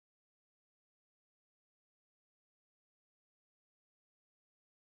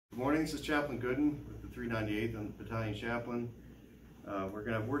morning. This is Chaplain Gooden with the 398th and Battalion Chaplain. We're going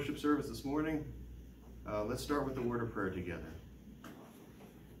to have worship service this morning. Let's start with the word of prayer together.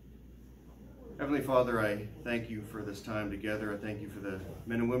 Heavenly Father, I thank you for this time together. I thank you for the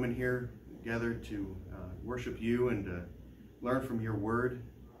men and women here gathered to worship you and to learn from your word.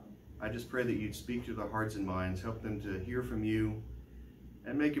 I just pray that you'd speak to their hearts and minds, help them to hear from you,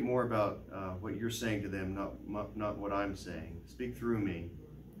 and make it more about what you're saying to them, not what I'm saying. Speak through me.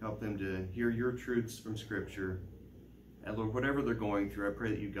 Help them to hear your truths from Scripture. And Lord, whatever they're going through, I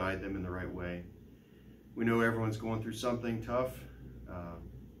pray that you guide them in the right way. We know everyone's going through something tough.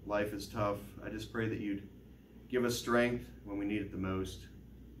 Life is tough. I just pray that you'd give us strength when we need it the most.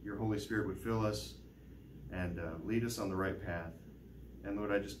 Your Holy Spirit would fill us and lead us on the right path. And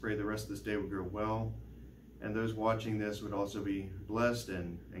Lord, I just pray the rest of this day would go well. And those watching this would also be blessed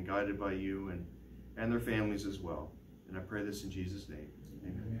and guided by you and their families as well. And I pray this in Jesus' name.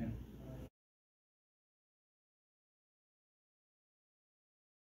 Amen. Amen.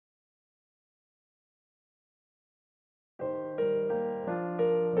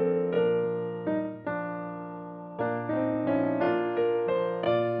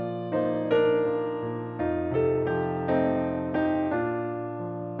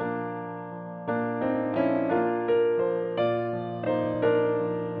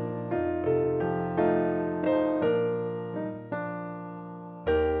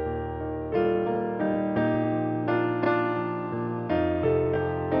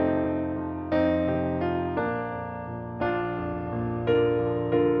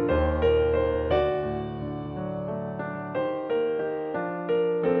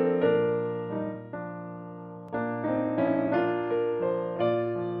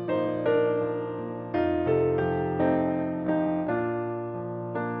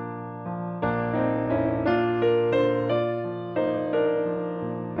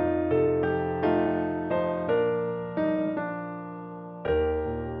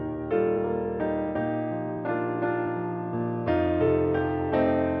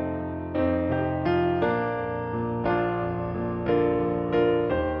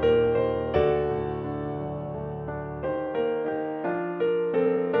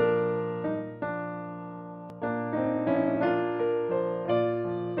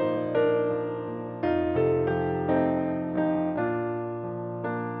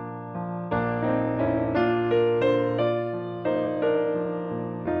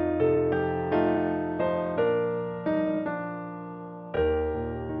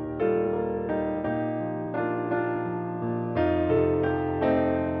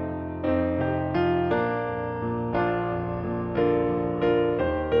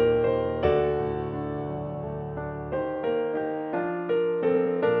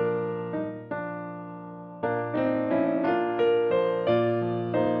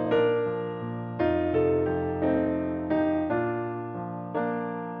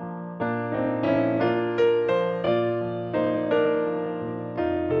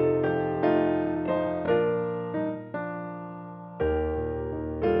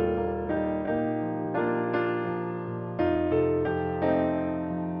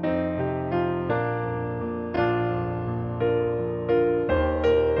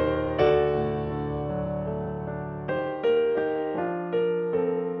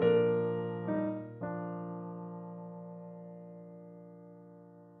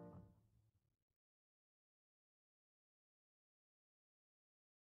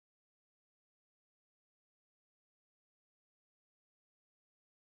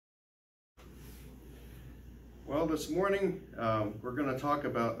 Well, this morning we're going to talk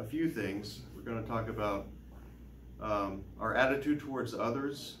about a few things. We're going to talk about our attitude towards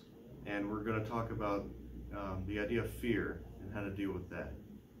others, and we're going to talk about the idea of fear and how to deal with that.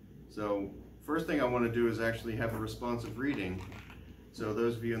 So first thing I want to do is actually have a responsive reading. So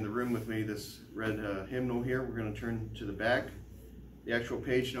those of you in the room with me, this red hymnal here, we're going to turn to the back. The actual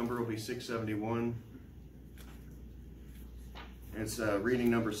page number will be 671. It's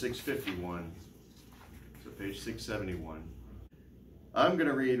reading number 651. Page 671. I'm going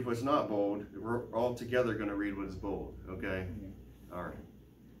to read what's not bold. We're all together going to read what is bold, okay? All right.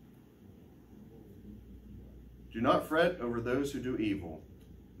 Do not fret over those who do evil,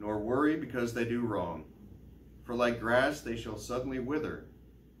 nor worry because they do wrong. For like grass they shall suddenly wither,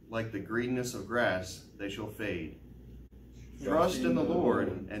 like the greenness of grass they shall fade. Trust in the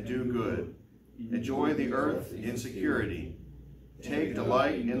Lord and do good. Enjoy the earth in security. Take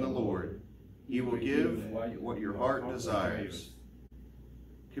delight in the Lord. He will give what your heart desires.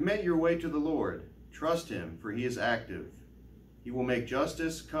 Commit your way to the Lord. Trust him, for he is active. He will make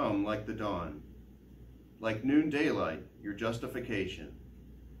justice come like the dawn, like noon daylight, your justification.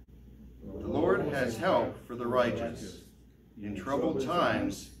 The Lord has help for the righteous. In troubled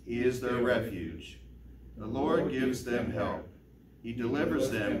times he is their refuge. The Lord gives them help. He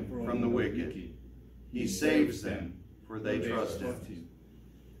delivers them from the wicked. He saves them, for they trust him.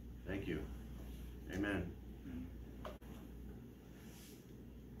 Thank you. Amen.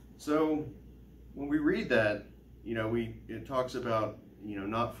 So when we read that, it talks about,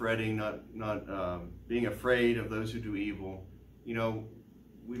 not fretting, not being afraid of those who do evil.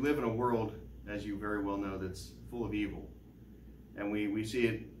 We live in a world, as you very well know, that's full of evil. And we see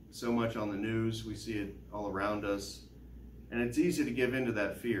it so much on the news, we see it all around us. And it's easy to give into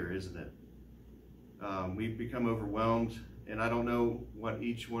that fear, isn't it? We've become overwhelmed, and I don't know what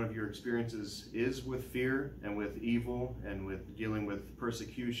each one of your experiences is with fear and with evil and with dealing with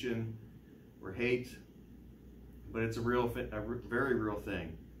persecution or hate, but it's a very real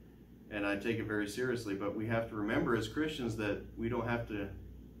thing. And I take it very seriously, but we have to remember as Christians that we don't have to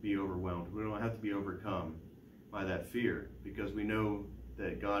be overwhelmed. We don't have to be overcome by that fear, because we know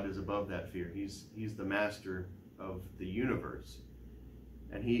that God is above that fear. He's the master of the universe,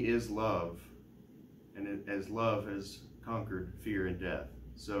 and he is love, and as love has conquered fear and death.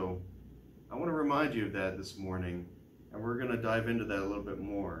 So I want to remind you of that this morning, and we're going to dive into that a little bit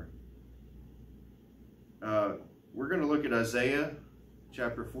more. We're going to look at Isaiah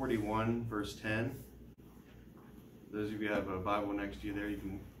chapter 41 verse 10. Those of you who have a Bible next to you there, you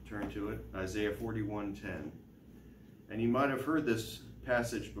can turn to it. Isaiah 41:10. And you might have heard this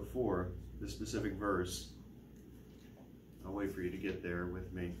passage before, this specific verse. I'll wait for you to get there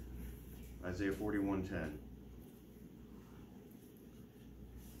with me. Isaiah 41:10.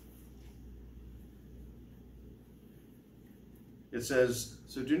 It says,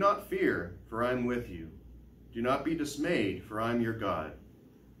 "So do not fear, for I am with you. Do not be dismayed, for I am your God.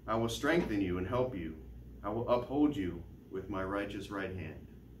 I will strengthen you and help you. I will uphold you with my righteous right hand."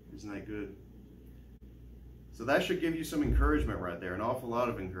 Isn't that good? So that should give you some encouragement right there, an awful lot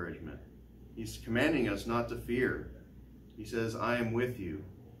of encouragement. He's commanding us not to fear. He says, "I am with you."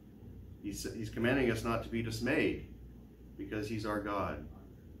 He's commanding us not to be dismayed, because he's our God.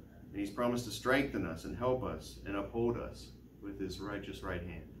 And he's promised to strengthen us and help us and uphold us with his righteous right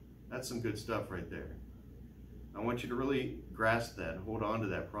hand. That's some good stuff right there. I want you to really grasp that and hold on to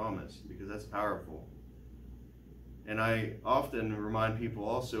that promise, because that's powerful. And I often remind people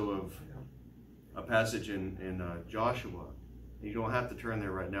also of a passage in Joshua. You don't have to turn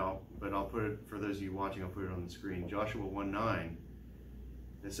there right now, but I'll put it, for those of you watching, I'll put it on the screen. Joshua 1:9.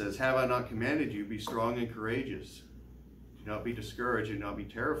 It says, "Have I not commanded you, be strong and courageous? Do not be discouraged, do not be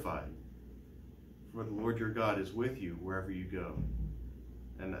terrified. For the Lord your God is with you wherever you go."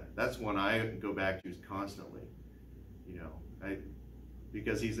 And that's one I go back to constantly,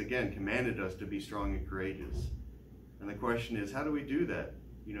 because he's, again, commanded us to be strong and courageous. And the question is, how do we do that?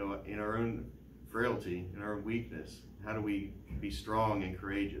 In our own frailty, in our own weakness, how do we be strong and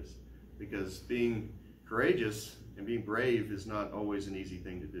courageous? Because being courageous and being brave is not always an easy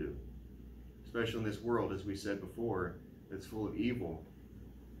thing to do, especially in this world, as we said before, that's full of evil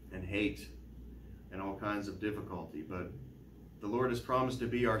and hate and all kinds of difficulty. But the Lord has promised to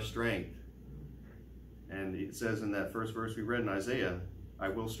be our strength. And it says in that first verse we read in Isaiah, "I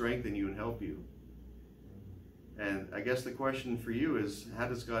will strengthen you and help you." And I guess the question for you is, how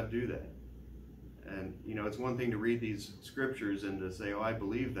does God do that? And it's one thing to read these scriptures and to say, "Oh, I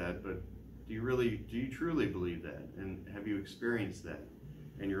believe that," but do you truly believe that? And have you experienced that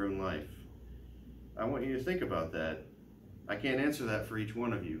in your own life? I want you to think about that. I can't answer that for each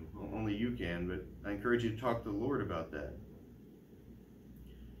one of you. Only you can, but I encourage you to talk to the Lord about that.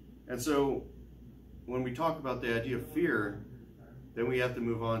 And so when we talk about the idea of fear, then we have to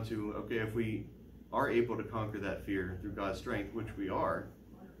move on to, okay, if we are able to conquer that fear through God's strength, which we are,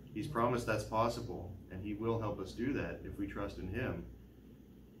 he's promised that's possible, and he will help us do that if we trust in him.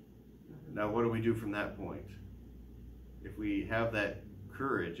 Now, what do we do from that point? If we have that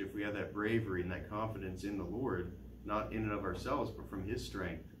courage, if we have that bravery and that confidence in the Lord, not in and of ourselves, but from his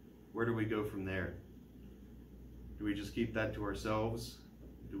strength, where do we go from there? Do we just keep that to ourselves?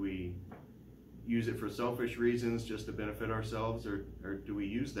 Do we use it for selfish reasons, just to benefit ourselves, or do we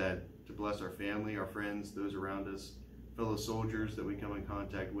use that to bless our family, our friends, those around us, fellow soldiers that we come in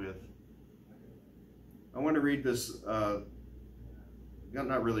contact with? I want to read this,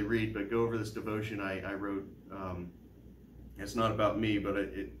 not really read, but go over this devotion I wrote. It's not about me, but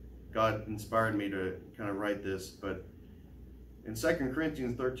God inspired me to kind of write this. But in 2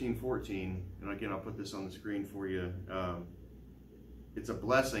 Corinthians 13:14, and again, I'll put this on the screen for you, it's a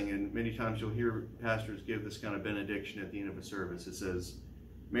blessing, and many times you'll hear pastors give this kind of benediction at the end of a service. It says,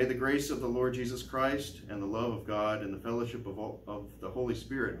 May the grace of the Lord Jesus Christ and the love of God and the fellowship of the Holy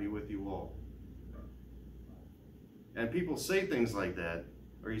Spirit be with you all. And people say things like that,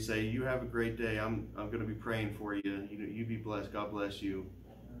 or you say, you have a great day, I'm going to be praying for you, you be blessed, God bless you.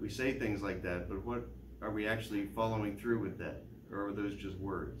 We say things like that, but what are we actually following through with that? Or are those just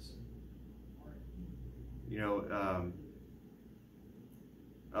words? You know,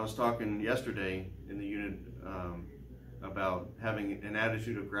 I was talking yesterday in the unit about having an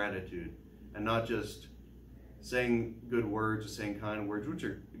attitude of gratitude and not just saying good words or saying kind words, which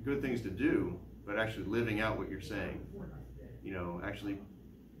are good things to do, but actually living out what you're saying. You know, actually,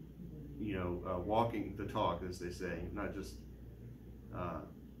 walking the talk, as they say, not just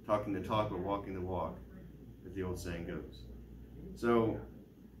talking the talk, but walking the walk, as the old saying goes. So,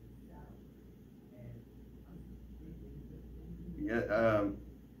 yeah.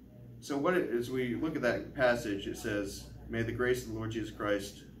 So as we look at that passage, it says, may the grace of the Lord Jesus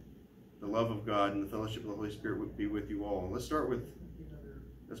Christ, the love of God, and the fellowship of the Holy Spirit be with you all. Let's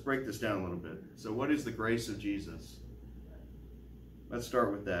break this down a little bit. So what is the grace of Jesus? Let's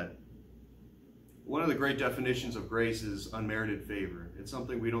start with that. One of the great definitions of grace is unmerited favor. It's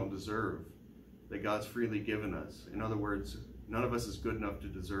something we don't deserve, that God's freely given us. In other words, none of us is good enough to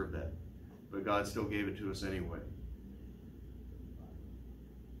deserve that, but God still gave it to us anyway.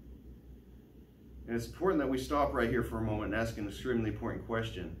 And it's important that we stop right here for a moment and ask an extremely important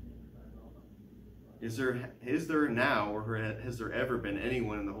question. Is there now, or has there ever been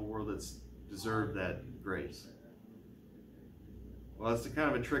anyone in the whole world that's deserved that grace? Well, that's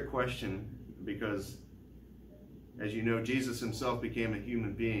kind of a trick question, because, as you know, Jesus himself became a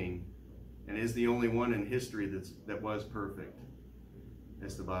human being and is the only one in history that was perfect,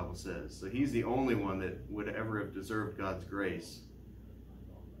 as the Bible says. So he's the only one that would ever have deserved God's grace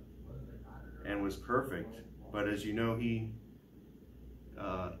and was perfect. But as you know, he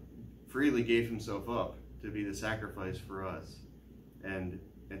freely gave himself up to be the sacrifice for us, and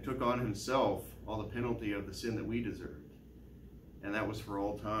took on himself all the penalty of the sin that we deserved, and that was for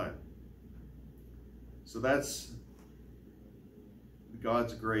all time. So that's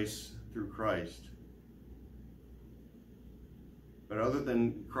God's grace through Christ. But other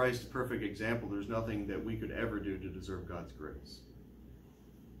than Christ's perfect example, there's nothing that we could ever do to deserve God's grace.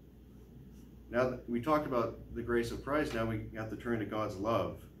 Now that we talked about the grace of Christ, now we have to turn to God's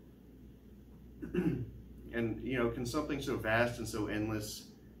love. And, can something so vast and so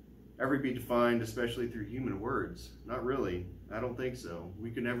endless ever be defined, especially through human words? Not really. I don't think so.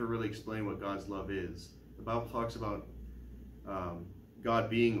 We can never really explain what God's love is. The Bible talks about God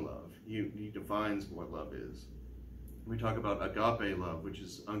being love. He defines what love is. We talk about agape love, which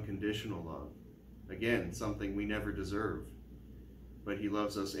is unconditional love. Again, something we never deserve, but he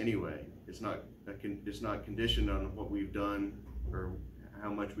loves us anyway. It's not conditioned on what we've done, or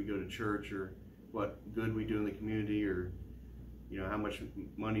how much we go to church, or what good we do in the community, or how much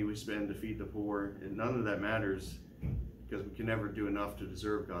money we spend to feed the poor. And none of that matters, because we can never do enough to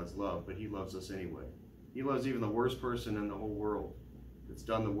deserve God's love, but he loves us anyway. He loves even the worst person in the whole world that's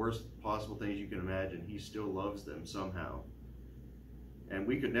done the worst possible things you can imagine. He still loves them somehow. And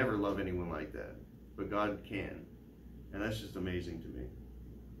we could never love anyone like that, but God can. And that's just amazing to me.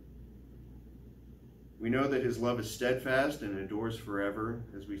 We know that his love is steadfast and endures forever,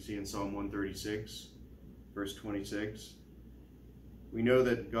 as we see in Psalm 136, verse 26. We know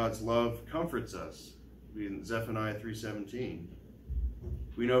that God's love comforts us, in Zephaniah 3:17.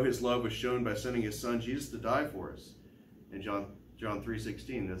 We know his love was shown by sending his son Jesus to die for us, in John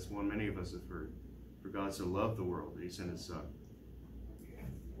 3:16. That's one many of us have heard. For God so loved the world that he sent his son.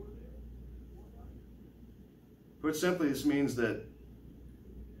 Put simply, this means that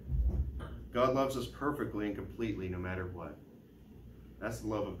God loves us perfectly and completely, no matter what. That's the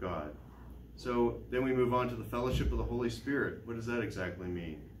love of God. So then we move on to the fellowship of the Holy Spirit. What does that exactly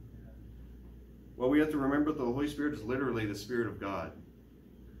mean? Well, we have to remember that the Holy Spirit is literally the Spirit of God.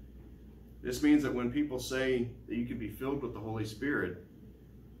 This means that when people say that you can be filled with the Holy Spirit,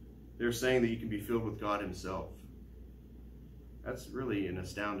 they're saying that you can be filled with God himself. That's really an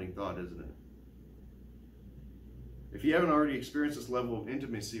astounding thought, isn't it? If you haven't already experienced this level of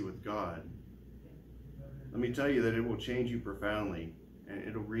intimacy with God, let me tell you that it will change you profoundly, and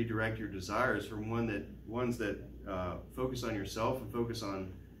it'll redirect your desires from ones that focus on yourself and focus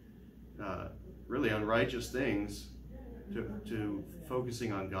on really unrighteous things to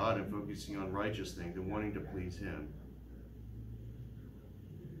focusing on God and focusing on righteous things and wanting to please him.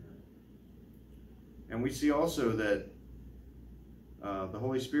 And we see also that the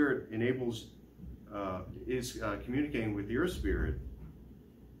Holy Spirit is communicating with your spirit,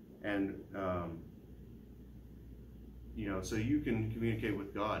 and so you can communicate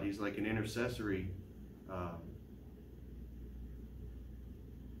with God. He's like an intercessory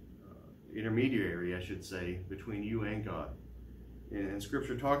intermediary, I should say, between you and God. And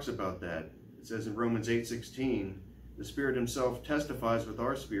Scripture talks about that. It says in Romans 8:16, the Spirit himself testifies with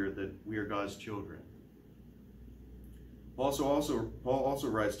our spirit that we are God's children. Paul also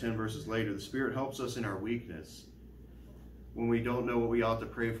writes 10 verses later, the Spirit helps us in our weakness. When we don't know what we ought to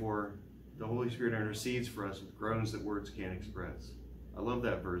pray for, the Holy Spirit intercedes for us with groans that words can't express. I love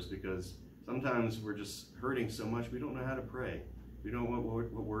that verse because sometimes we're just hurting so much we don't know how to pray. We don't know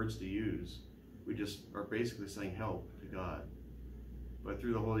what words to use. We just are basically saying help to God. But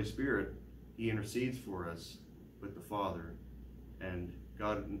through the Holy Spirit, he intercedes for us with the Father, and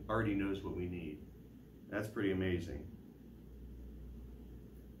God already knows what we need. That's pretty amazing.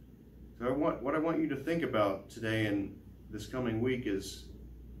 So what I want you to think about today and this coming week is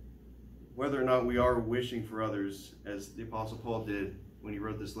whether or not we are wishing for others, as the Apostle Paul did when he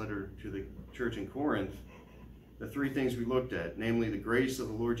wrote this letter to the church in Corinth, the three things we looked at, namely the grace of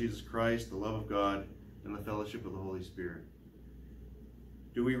the Lord Jesus Christ, the love of God, and the fellowship of the Holy Spirit.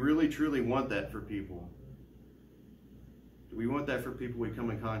 Do we really truly want that for people? Do we want that for people we come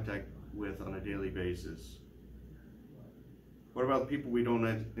in contact with on a daily basis? What about the people we don't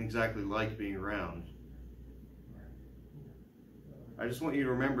exactly like being around? I just want you to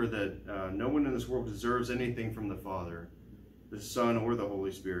remember that no one in this world deserves anything from the Father, the Son, or the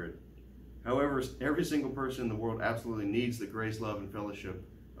Holy Spirit. However, every single person in the world absolutely needs the grace, love, and fellowship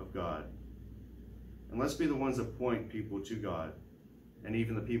of God. And let's be the ones that point people to God, and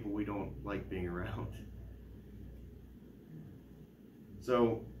even the people we don't like being around.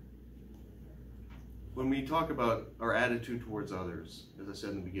 So, when we talk about our attitude towards others, as I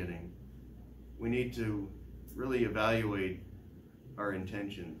said in the beginning, we need to really evaluate our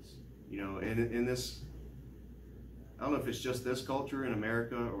intentions. In this, I don't know if it's just this culture in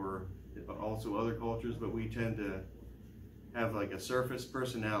America or also other cultures, but we tend to have like a surface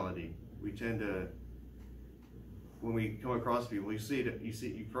personality. We tend to, when we come across people,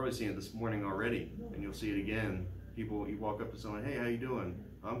 you've probably seen it this morning already, and you'll see it again. People, you walk up to someone, hey, how you doing?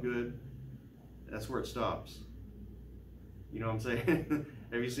 I'm good. That's where it stops. You know what I'm saying?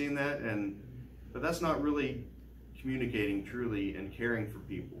 Have you seen that? But that's not really communicating truly and caring for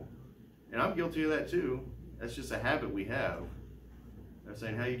people. And I'm guilty of that too. That's just a habit we have. Of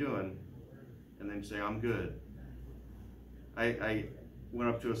saying, how you doing? And then you say, I'm good. I went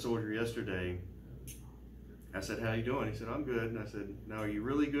up to a soldier yesterday. I said, how you doing? He said, I'm good. And I said, now are you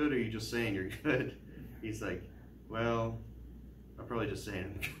really good or are you just saying you're good? He's like, well, I'm probably just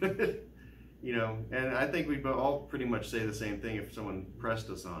saying I'm good. And I think we'd all pretty much say the same thing if someone pressed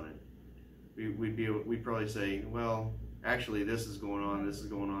us on it. We'd probably say, well, actually this is going on,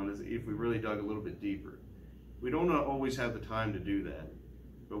 if we really dug a little bit deeper. We don't always have the time to do that.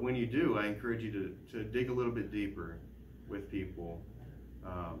 But when you do, I encourage you to dig a little bit deeper with people.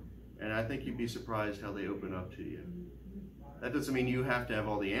 And I think you'd be surprised how they open up to you. That doesn't mean you have to have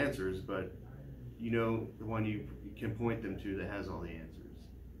all the answers, but the one you can point them to that has all the answers.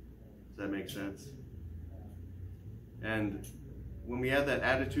 Does that make sense? And when we have that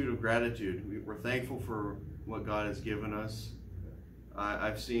attitude of gratitude, we're thankful for what God has given us.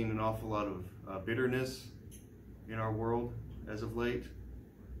 I've seen an awful lot of bitterness in our world as of late.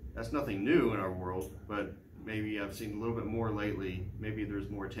 That's nothing new in our world, but maybe I've seen a little bit more lately. Maybe there's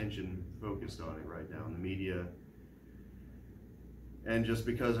more attention focused on it right now in the media. And just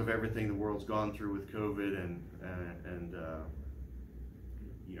because of everything the world's gone through with COVID and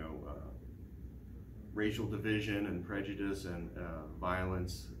racial division and prejudice and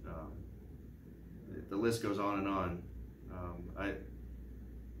violence, the list goes on and on.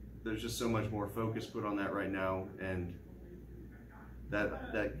 There's just so much more focus put on that right now, and that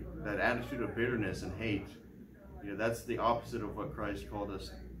attitude of bitterness and hate, that's the opposite of what Christ called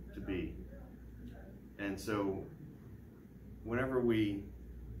us to be. And so whenever we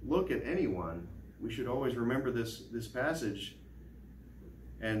look at anyone, we should always remember this passage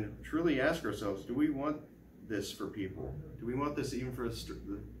and truly ask ourselves, do we want this for people? Do we want this even for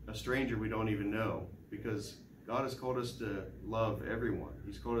a stranger we don't even know? Because God has called us to love everyone.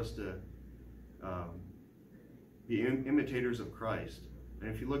 He's called us to be imitators of Christ. And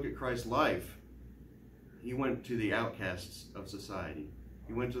if you look at Christ's life, he went to the outcasts of society.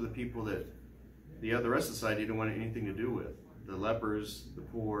 He went to the people that the rest of society didn't want anything to do with. The lepers, the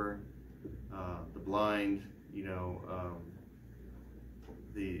poor, the blind,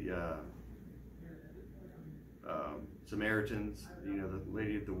 the Samaritans, the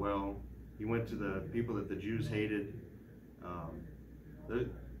lady at the well. He went to the people that the Jews hated.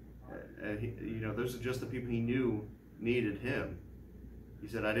 Those are just the people he knew needed him. He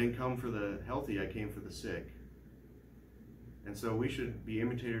said, I didn't come for the healthy, I came for the sick. And so we should be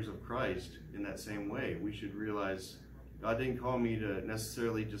imitators of Christ in that same way. We should realize God didn't call me to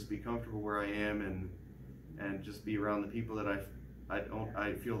necessarily just be comfortable where I am and just be around the people that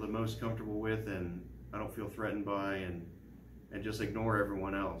I feel the most comfortable with and I don't feel threatened by, and just ignore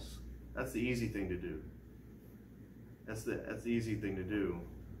everyone else. That's the easy thing to do. That's the easy thing to do.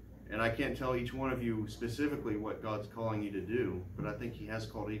 And I can't tell each one of you specifically what God's calling you to do, but I think he has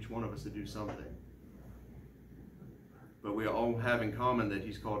called each one of us to do something. But we all have in common that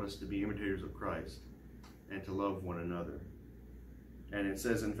he's called us to be imitators of Christ and to love one another. And it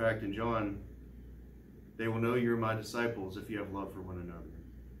says, in fact, in John, they will know you're my disciples if you have love for one another.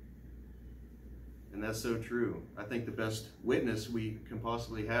 And that's so true. I think the best witness we can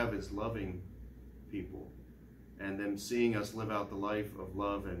possibly have is loving people and them seeing us live out the life of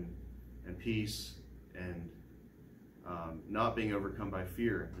love and peace and not being overcome by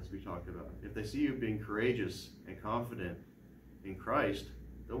fear, as we talked about. If they see you being courageous and confident in Christ,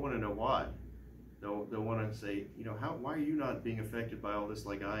 they'll want to know why. They'll want to say, you know, why are you not being affected by all this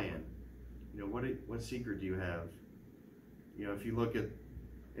like I am? You know, what secret do you have? You know, if you look at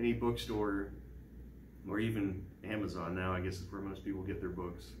any bookstore or even Amazon now, I guess is where most people get their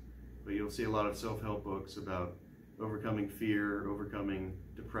books, but you'll see a lot of self-help books about overcoming fear, overcoming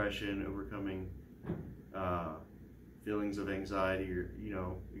depression, overcoming feelings of anxiety, or, you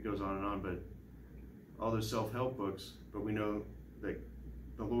know, it goes on and on, but all those self-help books, but we know that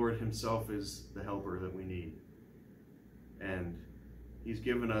the Lord himself is the helper that we need. And he's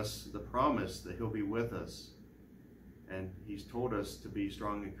given us the promise that he'll be with us. And he's told us to be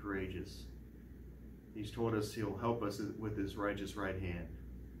strong and courageous. He's told us he'll help us with his righteous right hand.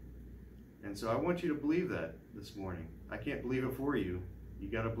 And so I want you to believe that this morning. I can't believe it for you.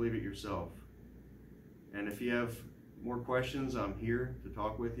 You got to believe it yourself. And if you have more questions, I'm here to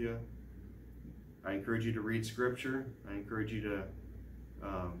talk with you. I encourage you to read scripture. I encourage you to,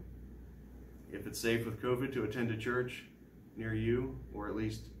 if it's safe with COVID, to attend a church near you, or at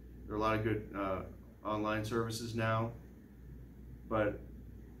least there are a lot of good online services now. But,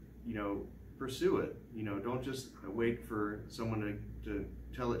 you know, pursue it. You know, don't just wait for someone to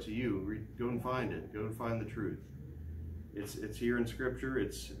tell it to you. Go and find it. Go and find the truth. It's here in Scripture.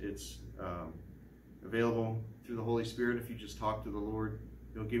 It's available through the Holy Spirit. If you just talk to the Lord,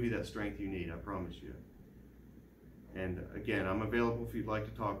 he'll give you that strength you need, I promise you. And again, I'm available if you'd like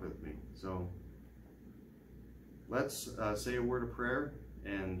to talk with me. So let's say a word of prayer,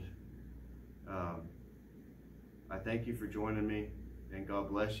 and I thank you for joining me, and God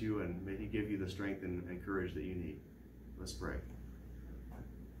bless you, and may he give you the strength and courage that you need. Let's pray.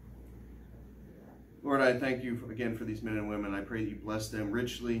 Lord, I thank you again for these men and women. I pray that you bless them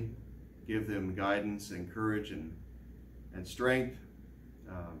richly, give them guidance and courage and strength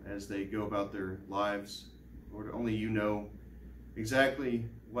as they go about their lives. Lord, only you know exactly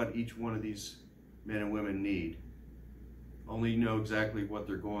what each one of these men and women need. Only you know exactly what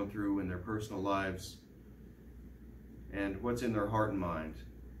they're going through in their personal lives and what's in their heart and mind.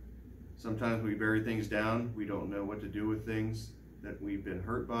 Sometimes we bury things down. We don't know what to do with things that we've been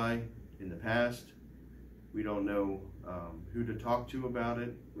hurt by in the past. We don't know who to talk to about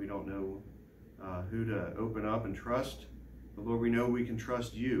it. We don't know who to open up and trust. But Lord, we know we can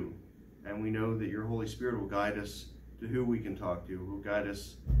trust you, and we know that your Holy Spirit will guide us to who we can talk to, will guide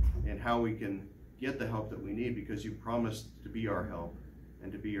us in how we can get the help that we need, because you promised to be our help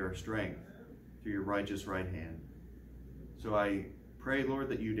and to be our strength through your righteous right hand. So I pray, Lord,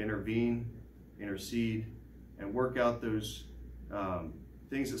 that you'd intervene, intercede, and work out those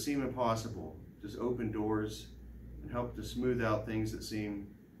things that seem impossible. Just open doors and help to smooth out things that seem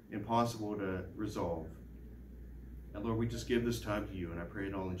impossible to resolve. And Lord, we just give this time to you, and I pray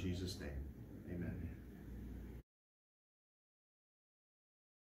it all in Jesus' name. Amen.